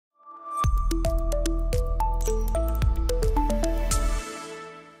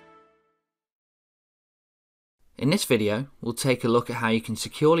In this video, we'll take a look at how you can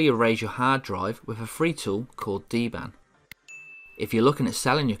securely erase your hard drive with a free tool called DBAN. If you're looking at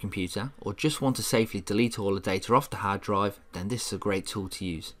selling your computer or just want to safely delete all the data off the hard drive, then this is a great tool to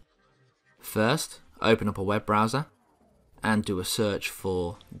use. First, open up a web browser and do a search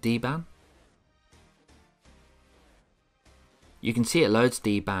for DBAN. You can see it loads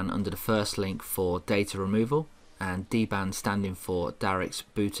DBAN under the first link for data removal, and DBAN standing for Directs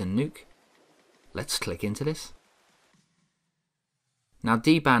Boot and Nuke. Let's click into this. Now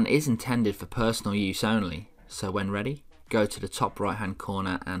DBAN is intended for personal use only, so when ready, go to the top right hand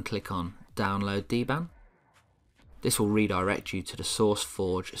corner and click on Download DBAN. This will redirect you to the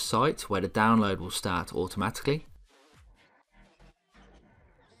SourceForge site where the download will start automatically.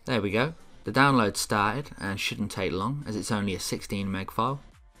 There we go, the download started and shouldn't take long as it's only a 16 meg file.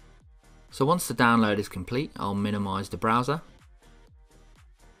 So once the download is complete, I'll minimize the browser.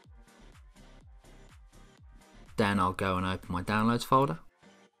 Then I'll go and open my downloads folder.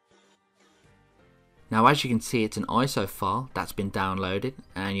 Now as you can see, it's an ISO file that's been downloaded,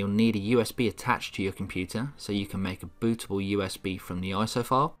 and you'll need a USB attached to your computer so you can make a bootable USB from the ISO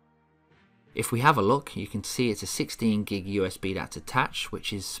file. If we have a look, you can see it's a 16 gig USB that's attached,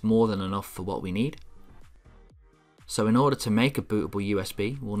 which is more than enough for what we need. So in order to make a bootable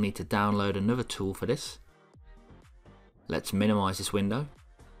USB, we'll need to download another tool for this. Let's minimize this window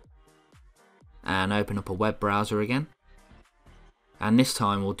and open up a web browser again, and this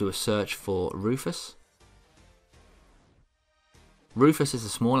time we'll do a search for Rufus. Rufus is a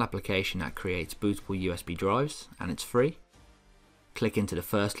small application that creates bootable USB drives, and it's free. Click into the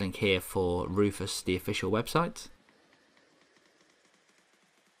first link here for Rufus, the official website.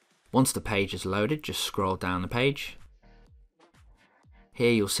 Once the page is loaded, just scroll down the page.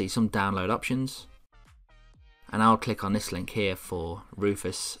 Here you'll see some download options, and I'll click on this link here for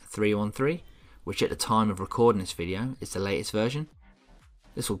Rufus 313, which at the time of recording this video is the latest version.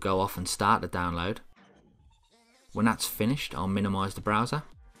 This will go off and start the download. When that's finished, I'll minimize the browser,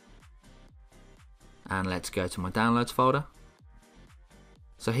 and let's go to my downloads folder.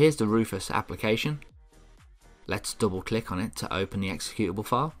 So here's the Rufus application. Let's double click on it to open the executable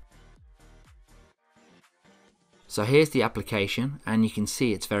file. So here's the application, and you can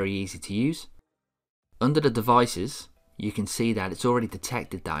see it's very easy to use. Under the devices, you can see that it's already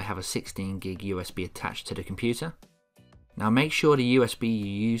detected that I have a 16 gig USB attached to the computer. Now make sure the USB you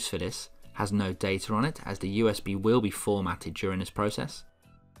use for this has no data on it, as the USB will be formatted during this process.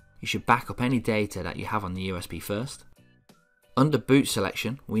 You should back up any data that you have on the USB first. Under boot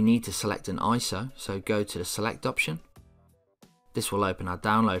selection, we need to select an ISO, so go to the select option. This will open our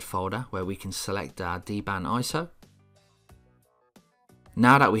download folder where we can select our DBAN ISO.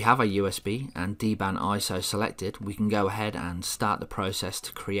 Now that we have our USB and DBAN ISO selected, we can go ahead and start the process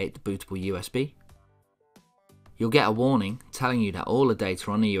to create the bootable USB. You'll get a warning telling you that all the data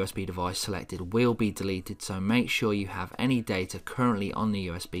on the USB device selected will be deleted, so make sure you have any data currently on the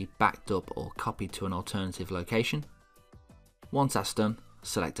USB backed up or copied to an alternative location. Once that's done,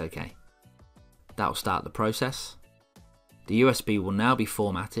 select OK. That will start the process. The USB will now be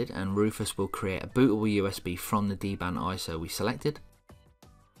formatted, and Rufus will create a bootable USB from the DBAN ISO we selected.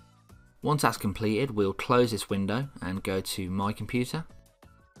 Once that's completed, we'll close this window and go to My Computer.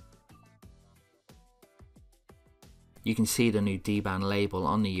 You can see the new DBAN label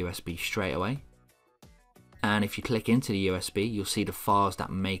on the USB straight away. And if you click into the USB, you'll see the files that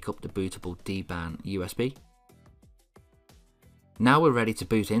make up the bootable DBAN USB. Now we're ready to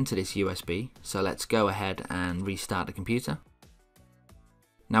boot into this USB, so let's go ahead and restart the computer.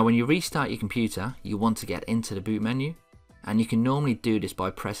 Now when you restart your computer, you want to get into the boot menu, and you can normally do this by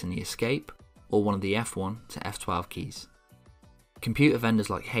pressing the escape or one of the F1 to F12 keys. Computer vendors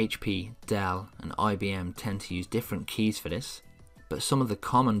like HP, Dell and IBM tend to use different keys for this, but some of the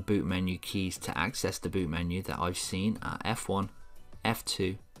common boot menu keys to access the boot menu that I've seen are F1,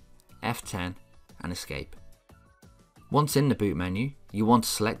 F2, F10 and escape. Once in the boot menu, you want to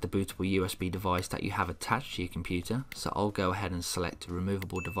select the bootable USB device that you have attached to your computer, so I'll go ahead and select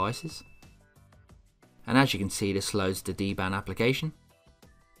removable devices. And as you can see, this loads the DBAN application,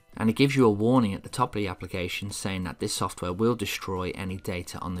 and it gives you a warning at the top of the application saying that this software will destroy any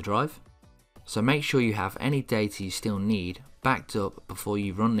data on the drive. So make sure you have any data you still need backed up before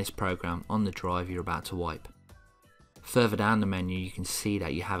you run this program on the drive you're about to wipe. Further down the menu, you can see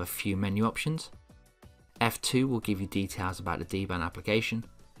that you have a few menu options. F2 will give you details about the DBAN application.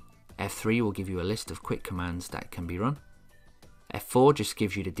 F3 will give you a list of quick commands that can be run. F4 just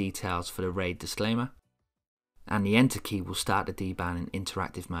gives you the details for the RAID disclaimer. And the Enter key will start the DBAN in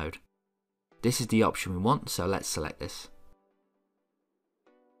interactive mode. This is the option we want, so let's select this.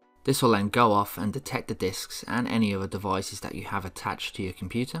 This will then go off and detect the disks and any other devices that you have attached to your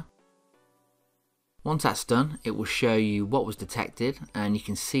computer. Once that's done, it will show you what was detected, and you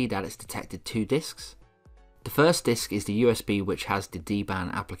can see that it's detected 2 disks. The first disk is the USB which has the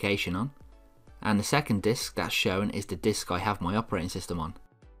DBAN application on, and the second disk that's shown is the disk I have my operating system on.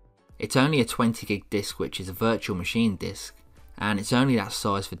 It's only a 20 gig disk which is a virtual machine disk, and it's only that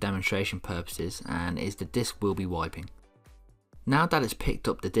size for demonstration purposes and is the disk we'll be wiping. Now that it's picked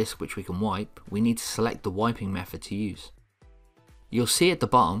up the disk which we can wipe, we need to select the wiping method to use. You'll see at the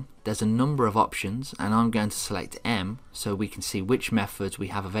bottom there's a number of options, and I'm going to select M so we can see which methods we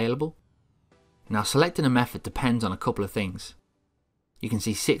have available. Now selecting a method depends on a couple of things. You can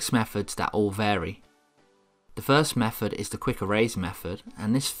see 6 methods that all vary. The first method is the quick erase method,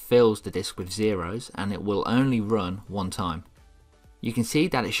 and this fills the disk with zeros and it will only run one time. You can see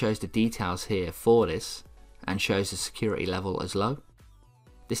that it shows the details here for this and shows the security level as low.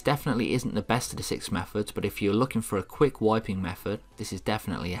 This definitely isn't the best of the 6 methods, but if you're looking for a quick wiping method, this is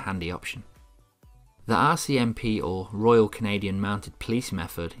definitely a handy option. The RCMP or Royal Canadian Mounted Police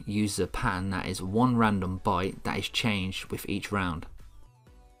method uses a pattern that is 1 random byte that is changed with each round,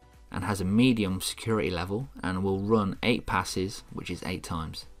 and has a medium security level and will run 8 passes, which is 8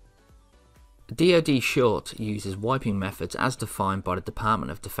 times. DoD Short uses wiping methods as defined by the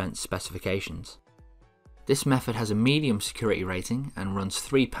Department of Defense specifications. This method has a medium security rating and runs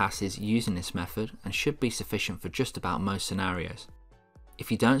 3 passes using this method and should be sufficient for just about most scenarios.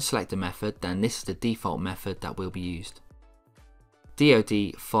 If you don't select a method, then this is the default method that will be used.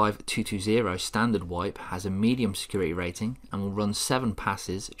 DoD 5220 standard wipe has a medium security rating and will run 7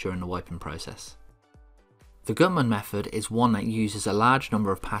 passes during the wiping process. The Gutmann method is one that uses a large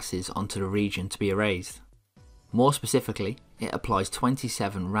number of passes onto the region to be erased. More specifically, it applies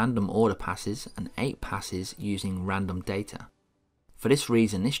 27 random order passes and 8 passes using random data. For this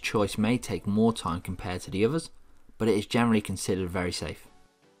reason, this choice may take more time compared to the others, but it is generally considered very safe.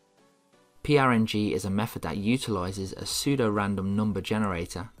 PRNG is a method that utilises a pseudo-random number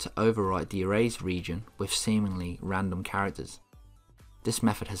generator to overwrite the erased region with seemingly random characters. This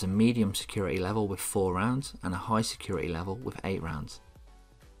method has a medium security level with 4 rounds and a high security level with 8 rounds.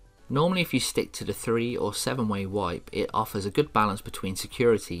 Normally if you stick to the 3 or 7-way wipe, it offers a good balance between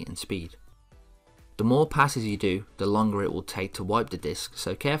security and speed. The more passes you do, the longer it will take to wipe the disk,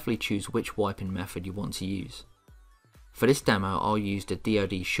 so carefully choose which wiping method you want to use. For this demo, I'll use the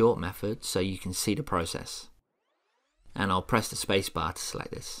DoD Short method so you can see the process. And I'll press the spacebar to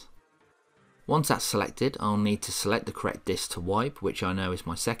select this. Once that's selected, I'll need to select the correct disk to wipe, which I know is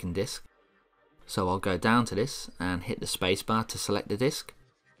my second disk. So I'll go down to this and hit the spacebar to select the disk.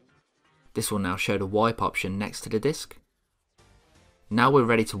 This will now show the wipe option next to the disk. Now we're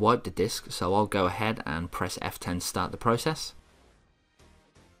ready to wipe the disk, so I'll go ahead and press F10 to start the process.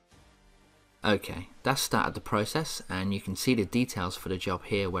 Okay, that's started the process, and you can see the details for the job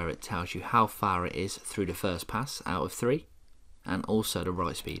here where it tells you how far it is through the first pass out of 3, and also the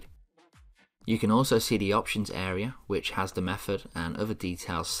write speed. You can also see the options area, which has the method and other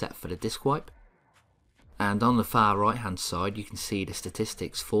details set for the disk wipe. And on the far right hand side you can see the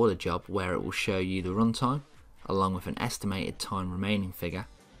statistics for the job where it will show you the runtime, along with an estimated time remaining figure,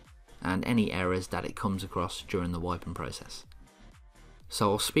 and any errors that it comes across during the wiping process.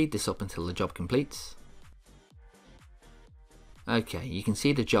 So I'll speed this up until the job completes. Okay, you can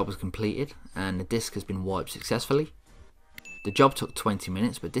see the job was completed and the disk has been wiped successfully. The job took 20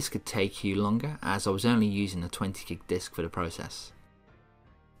 minutes, but this could take you longer as I was only using a 20 gig disk for the process.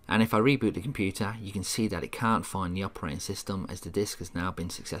 And if I reboot the computer, you can see that it can't find the operating system as the disk has now been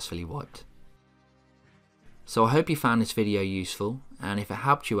successfully wiped. So I hope you found this video useful, and if it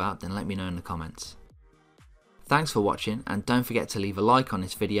helped you out then let me know in the comments. Thanks for watching, and don't forget to leave a like on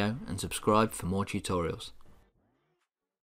this video and subscribe for more tutorials.